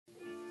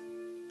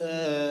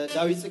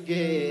ዳዊት ጽጌ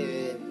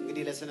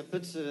እንግዲህ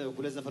ለሰነበት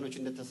ሁለት ዘፈኖች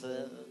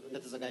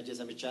እንደተዘጋጀ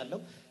ሰምቻለሁ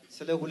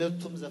ስለ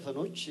ሁለቱም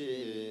ዘፈኖች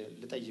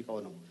ልጠይቀው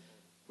ነው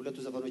ሁለቱ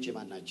ዘፈኖች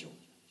የማን ናቸው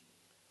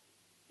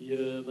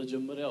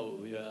የመጀመሪያው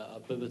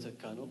የአበበ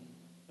ተካ ነው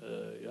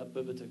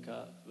የአበበ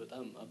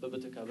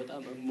ተካ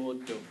በጣም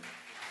የምወደው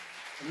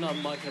እና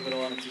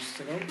ማከብረው አርቲስት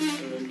ነው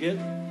ግን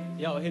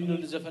ያው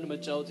ይሄንን ዘፈን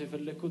መጫወት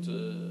የፈለኩት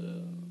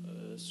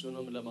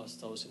እሱንም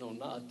ለማስታወስ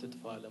ነውና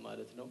አትጥፋ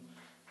ለማለት ነው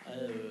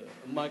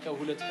ማቀው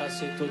ሁለት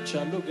ካሴቶች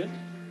አሉ ግን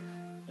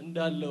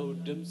እንዳለው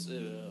ድምጽ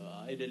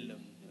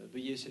አይደለም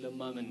ብዬ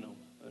ስለማመን ነው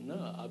እና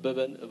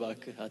አበበን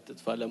እባክህ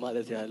አትጥፋ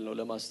ለማለት ያህል ነው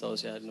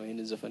ለማስታወስ ያህል ነው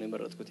ይሄንን ዘፈን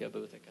የመረጥኩት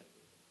ያበበ ተካ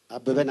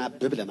አበበን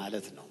አበብ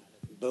ለማለት ነው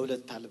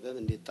በሁለት አልበም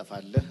እንዴት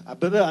ተፋለህ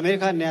አበበ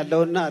አሜሪካን ነው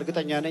ያለውና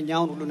እርግጠኛ ነኝ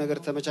አሁን ሁሉ ነገር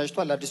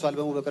ተመቻችቷል አዲስ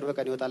አልበሙ በቅርብ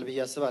ቀን ይወጣል ብዬ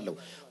አስባለሁ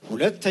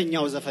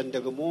ሁለተኛው ዘፈን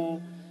ደግሞ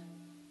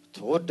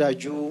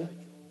ተወዳጁ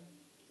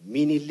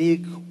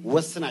ሚኒሊግ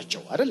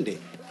ወስናቸው አይደል እንዴ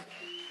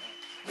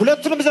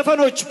ሁለቱንም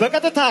ዘፈኖች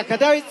በቀጥታ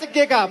ከዳዊት ጽጌ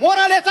ጋር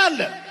ሞራሌት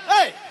አለ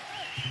አይ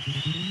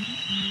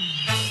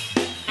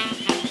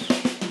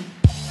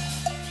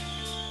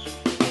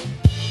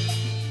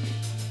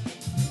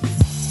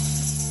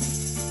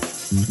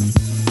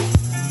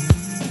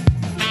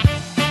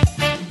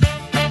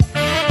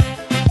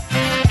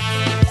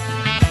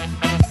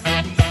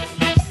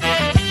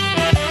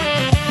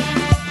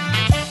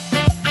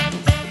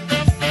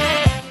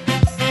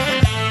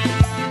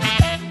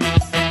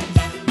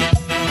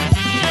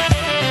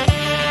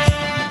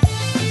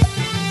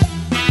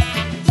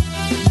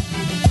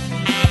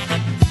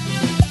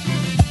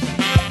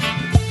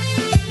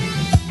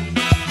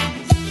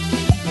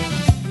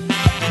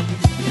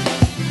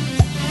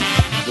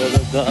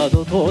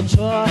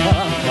Tocha,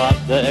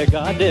 the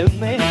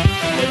Gademe,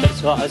 the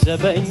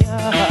Swazabenya,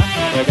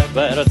 the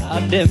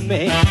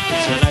Gabertademe,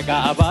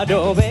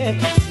 Senagabadove,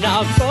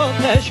 now for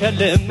the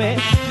Shaleme,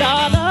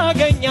 Dala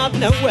Ganyat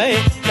no way,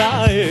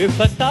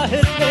 life at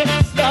Tahime,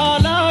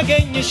 Dala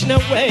Ganish no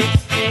way,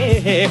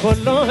 eh,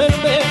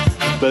 Holome,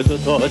 but the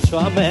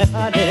Tocha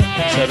Mehade,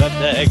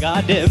 the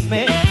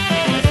Gademe,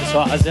 the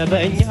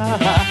Swazabenya,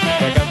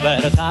 the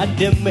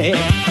Gabertademe.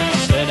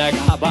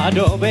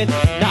 Senagabadove,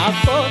 now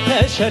for the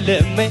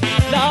Shaleme,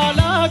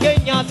 Lala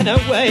Ganyat no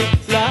way,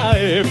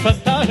 life at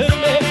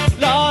Tahime,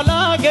 Lala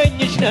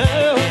Ganish no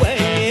way,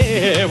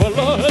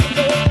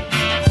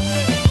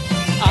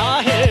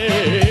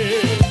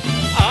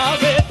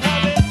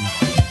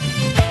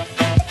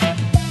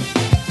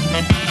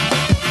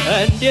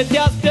 and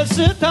yet just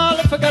the tal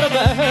for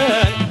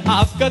Garban,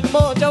 I've got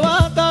more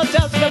Jawata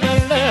just a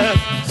minute,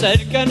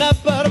 said can a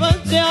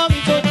permanent jam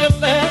to the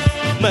left.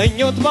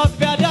 Menyot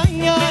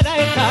magbiadanya na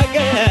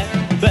itage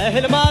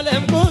Behel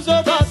malem kuzo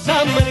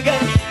basam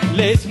mengen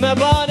Lit me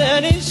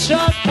baden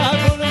ishata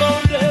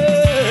gulmonde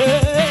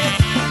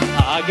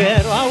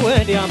Agerwa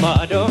wedi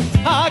amado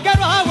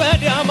Agerwa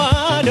wedi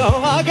amado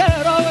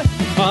Agerwa wedi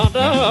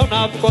amado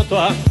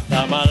Napkotwa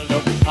tamaldo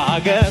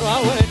Agerwa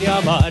wedi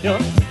amado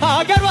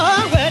Agerwa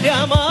wedi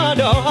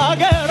amado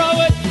Agerwa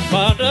wedi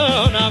amado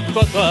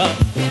Napkotwa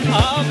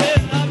Amen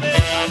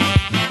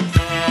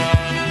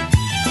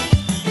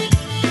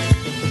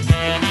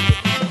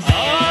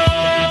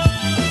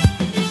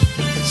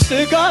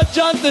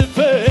Gajat the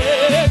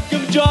fake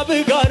of job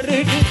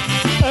garden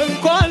and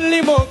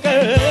quali mocha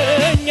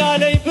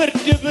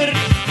bird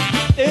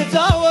it's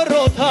our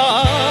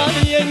rotan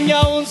and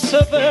yawn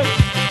seven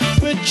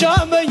with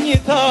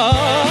chamanita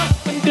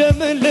and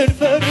demiller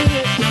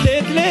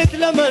late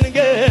lemon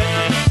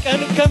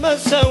can come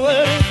as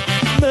sour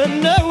men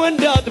no one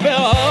that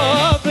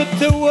but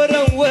to where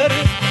and where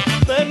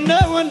men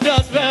no one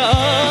that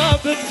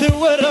but to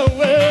where and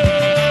where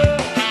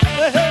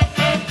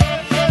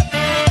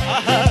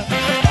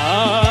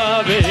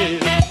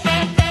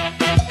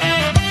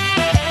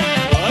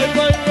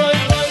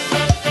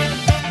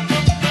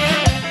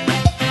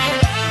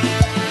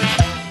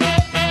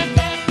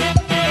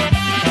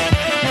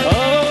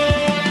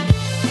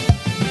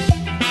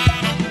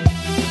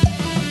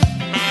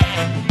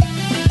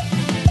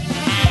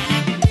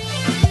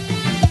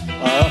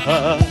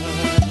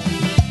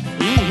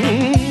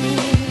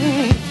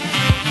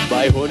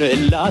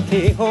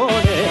Lati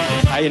hone,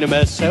 ayn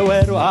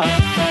mesewera,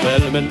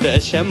 belmen de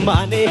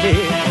shemani,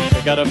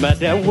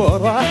 garmade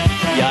wora,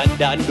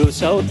 yandandu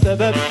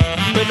sautebeb,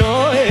 mino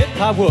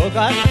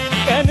etawogan,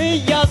 kani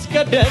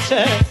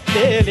yaskadese,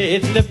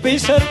 delit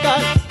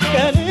lebiserkan,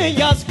 kani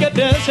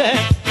yaskadese,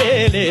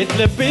 delit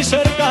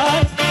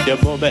lebiserkan,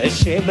 demo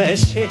meshe,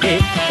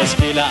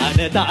 eskila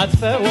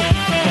anetatfeu,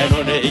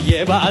 enone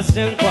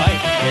yebazen kwai,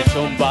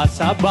 etum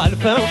basa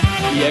balfeu,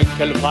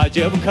 yenkel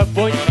fajeb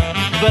kaboy,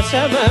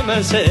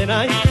 بسمة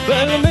سناي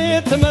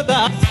بالميت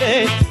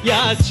مدعلي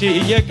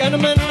ياتشي يكن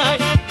مناي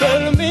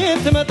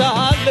بالميت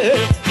مدعلي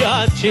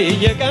ياتشي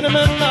يكن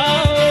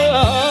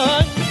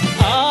مناي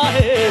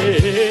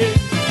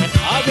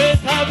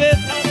أبيت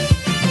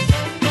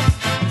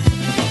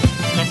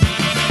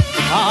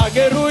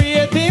هاجرو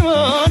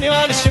يتيماني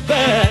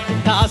والشباب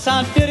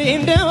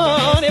تعصدرين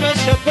دماني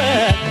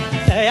بالشباب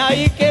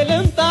تياي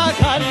كلم تاك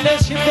على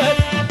الشباب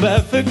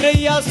በፍቅር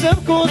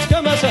ያሰብኩት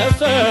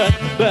ከመሰሰት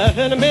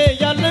በህልሜ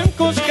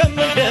ያለምኩት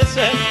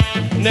ከምደሰት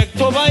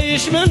ነግቶ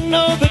ባይሽ ምን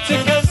ነው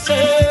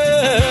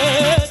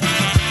ብትከሰት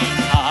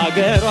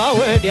አገሯ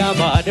ወዲያ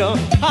ማዶ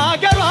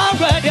አገሯ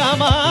ወዲያ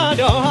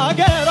ማዶ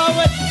አገሯ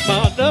ወዲያ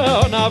ማዶ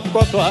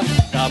ናፍቆቷ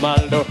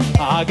ያማልዶ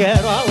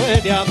አገሯ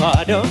ወዲያ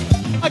ማዶ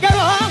አገሯ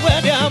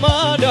ወዲያ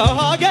ማዶ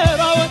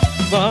አገሯ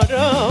ማዶ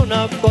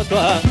ናፍቆቷ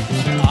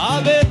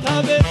አቤት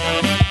አቤት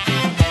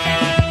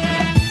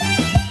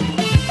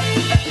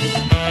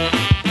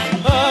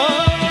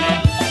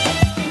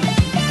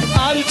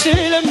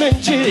አልችልም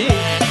እንጂ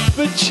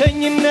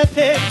ብቸኝነቴ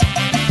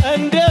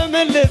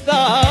እንደምን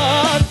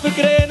ልጣል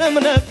ፍቅሬን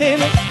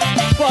እምነቴን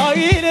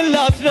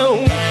ባይልላት ነው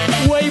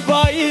ወይ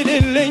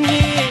ባይልልኝ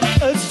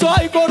እሷ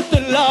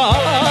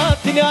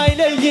አይቆርጥላት እኔ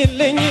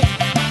አይለይልኝ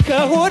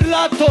ከሆድ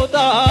ላትወጣ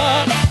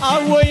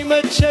አወይ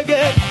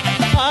መቸገር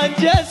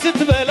አንጀት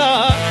ስትበላ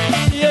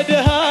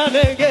የድሃ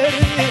ነገር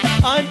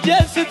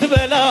አንጀት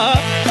ስትበላ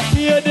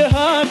የድሃ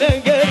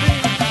ነገር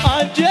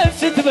አንጀት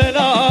ስትበላ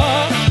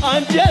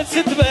አንጀት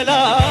ስትበላ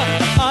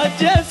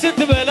አንጀት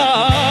ስትበላ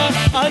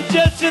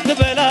አንጀት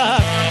ስትበላ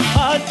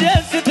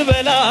አንጀት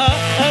ስትበላ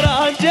ኧረ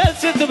አንጀት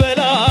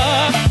ስትበላ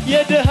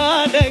የድሃ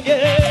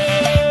ነገር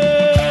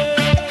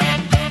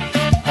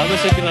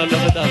አመሰግናለሁ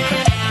በጣም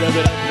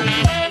እግዚአብሔር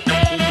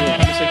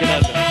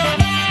አመሰግናለሁ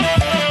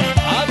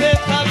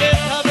አቤት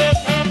አቤት አቤት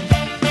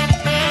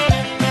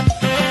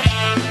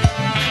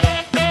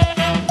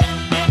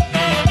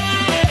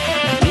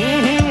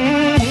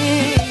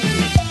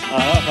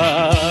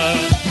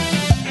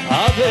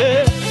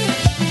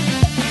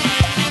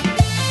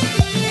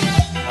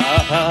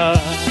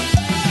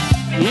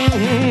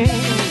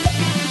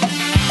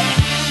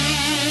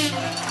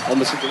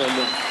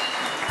አመሰግናለሁ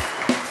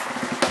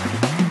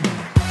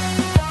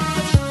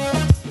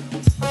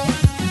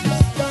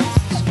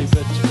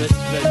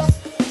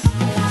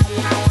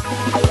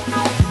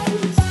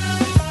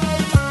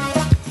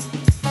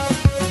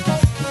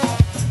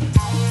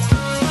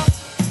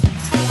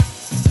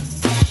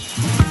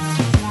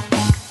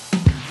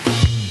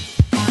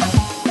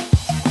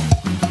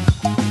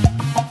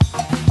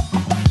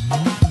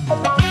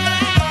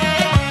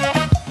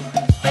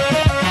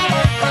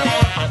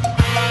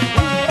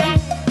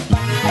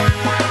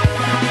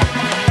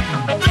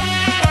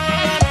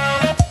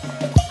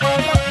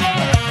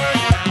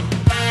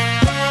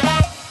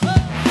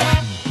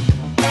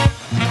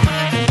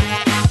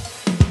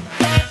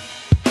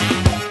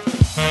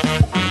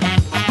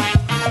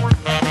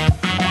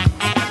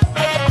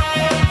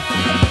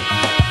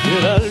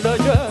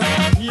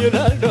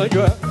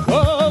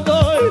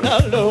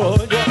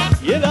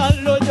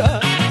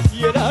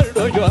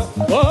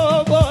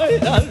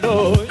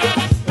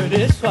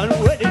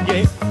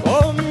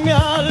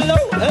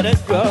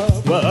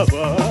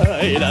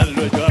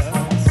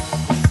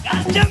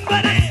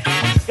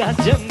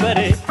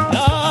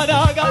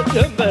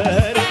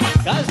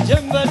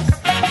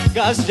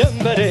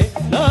ጋስጀምበሬ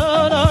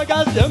ናና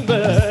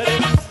ጋስጀምበሬ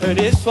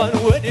እኔሷን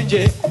ወድጄ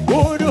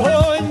ጉድ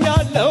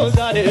ሆኛለሁ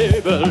ዛሬ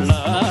በልና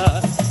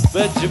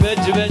በጅ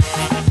በጅ በጅ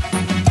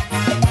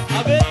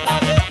አቤት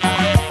አቤት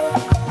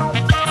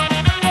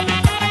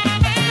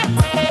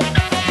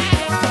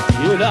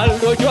ይላል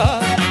ዶጇ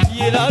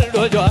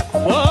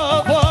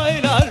ወቦ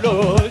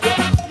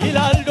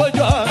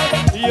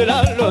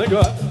ይላል ዶጇ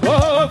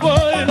ወቦ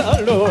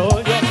ይላል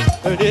ዶጇ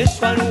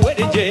እኔሷን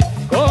ወድጄ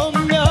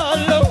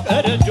ቆሜያለሁ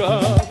ከደጇ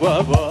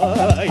ወቦ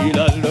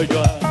ይላል ዶጇ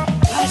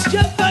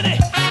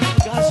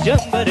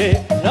ጋስጀምበሬ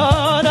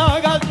ናና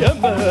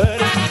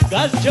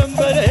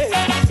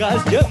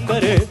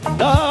ጋስጀምበሬ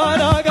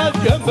ናና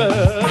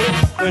ጋስጀምበሬ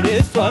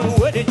እኔሷን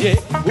ወድጄ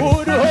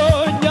ጉድ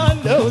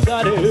ሆኛለሁ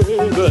ዛሬ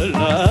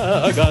በልና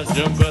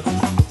ጋስጀምበሬ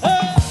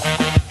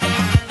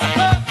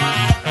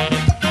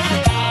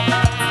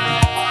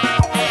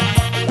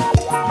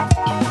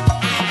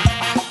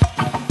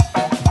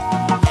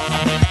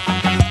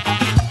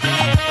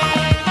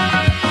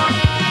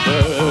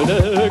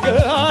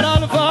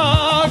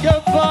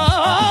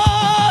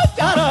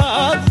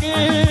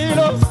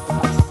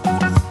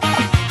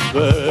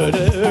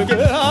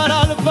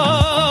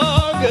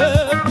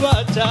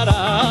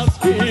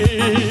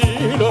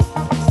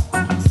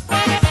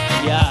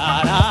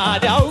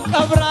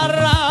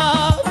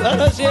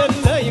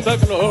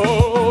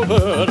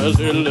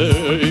በረስልኝ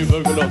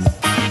በግሎ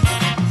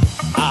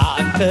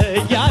አንተ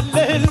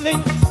ያለህልኝ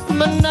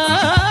ምነው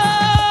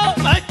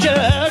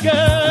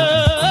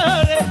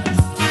መቸገሬ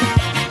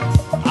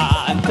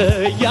አንተ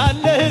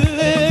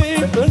ያለህልኝ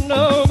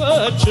ምነው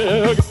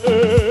መቸገሬ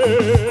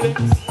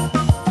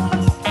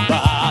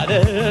ባለ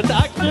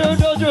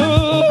ታክዶጁ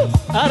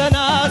አረና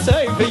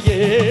ሰይፍዬ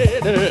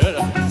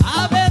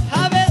አቤት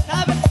አቤት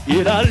አቤት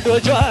ይላል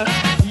ዶጇ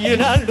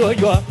ይላል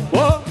ዶጇ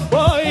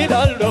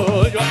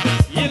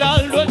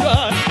ይላል ዶጇ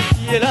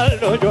ይላል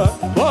ዶጇ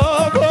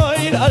ወቦ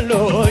ይላል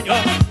ዶጇ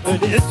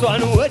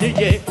እሷን ወድጄ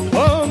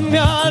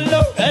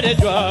ቆሜያለሁ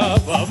ከደጇ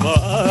ወቦ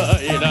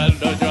ይላል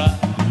ዶጇ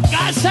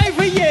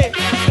ጋሰይፍዬ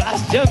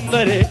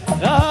ጋስጀምበሬ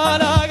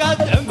ናና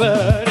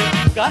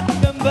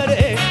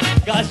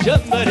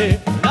ጋስጀምበሬ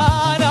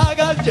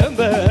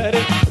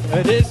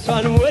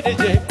እሷን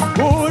ወድጄ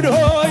ጉድ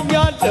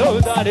ሆኛለሁ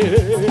ዛሬ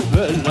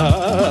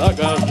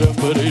መናጋት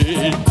ጀመሬ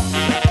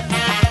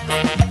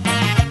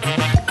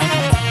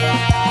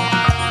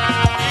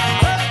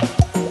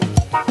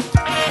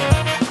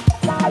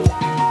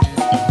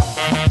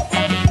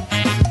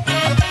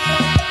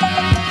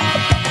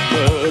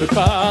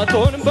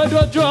መርካቶን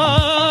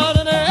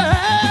በዶጇን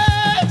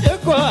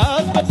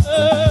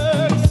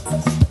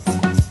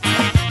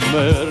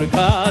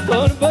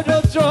መርካቶን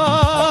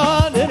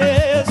በዶጇን እኔ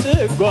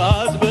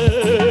ስጓዝ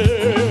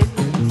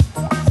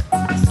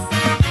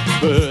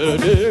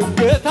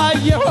በድንገት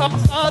አየኋት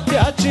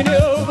ያችን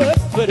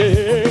ውበት ፍሬ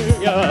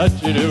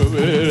ያችን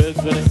ውበት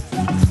ፍሬ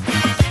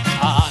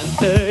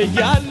አንተ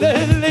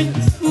ያለህልኝ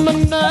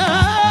ምነው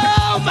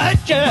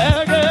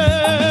መቸገር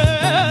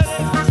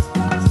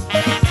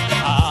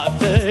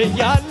አንተ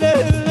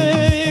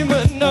ያለህልኝ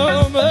ምነው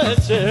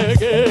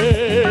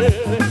መቸገር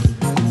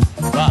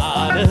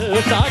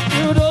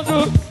ባለታችሁ ዶዙ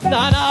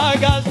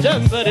ናናጋስ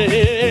ጀንበሬ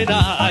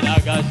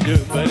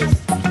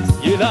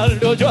ይላል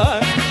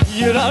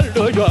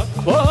ዶጇ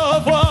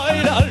ወፏ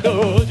ይላል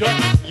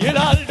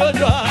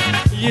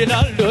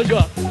ዶጇ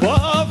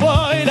ወፏ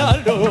ይላል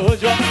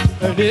ዶጇ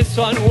እኔ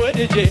እሷን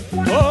ወድጄ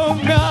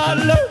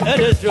ቆሜያለሁ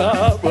ደረጇ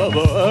ወፏ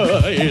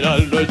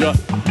ይላል ዶጇ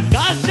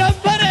ጋስ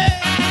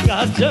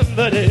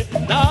ጀንበሬ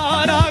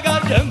ናና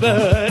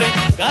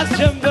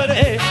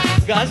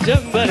ጋስ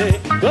ጀንበሬ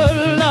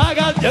በላ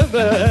ጋስ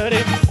ጀንበሬ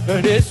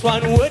እኔ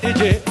እሷን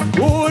ወድጄ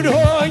ጉድ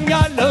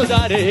ሆኛለሁ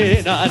ዛሬ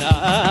ናና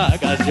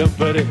ጋስ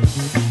ጀንበሬ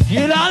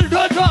ይላል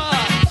ዶጇ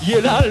ወፏ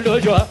ይላል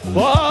ዶጇ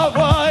ወፏ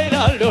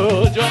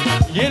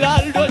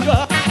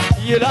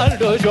ይላል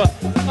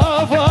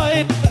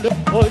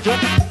ዶጇ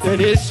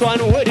እኔ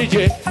እሷን ወድጄ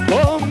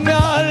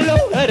ቆሜያለሁ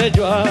ደረጇ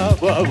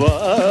ወፏ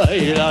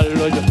ይላል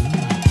ዶጇ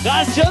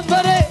ጋስ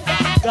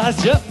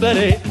ጀንበሬ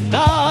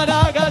ናና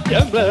ጋስ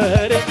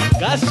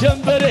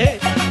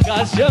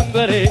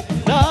ጀንበሬ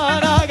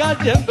ናና ጋስ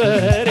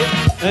ጀንበሬ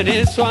እኔ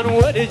እሷን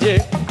ወድጄ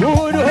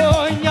ጉድ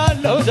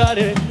ሆኛለሁ ዛሬ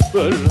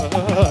በልና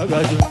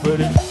ጋስ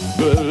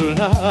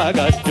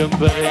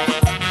ጀንበሬ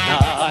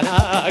ናና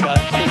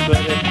ጋስ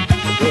ጀንበሬ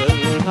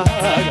በልና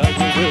ጋስ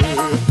ጀንበሬ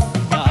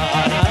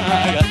ናና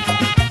ጋስ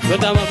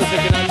በጣም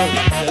አመሰግናለሁ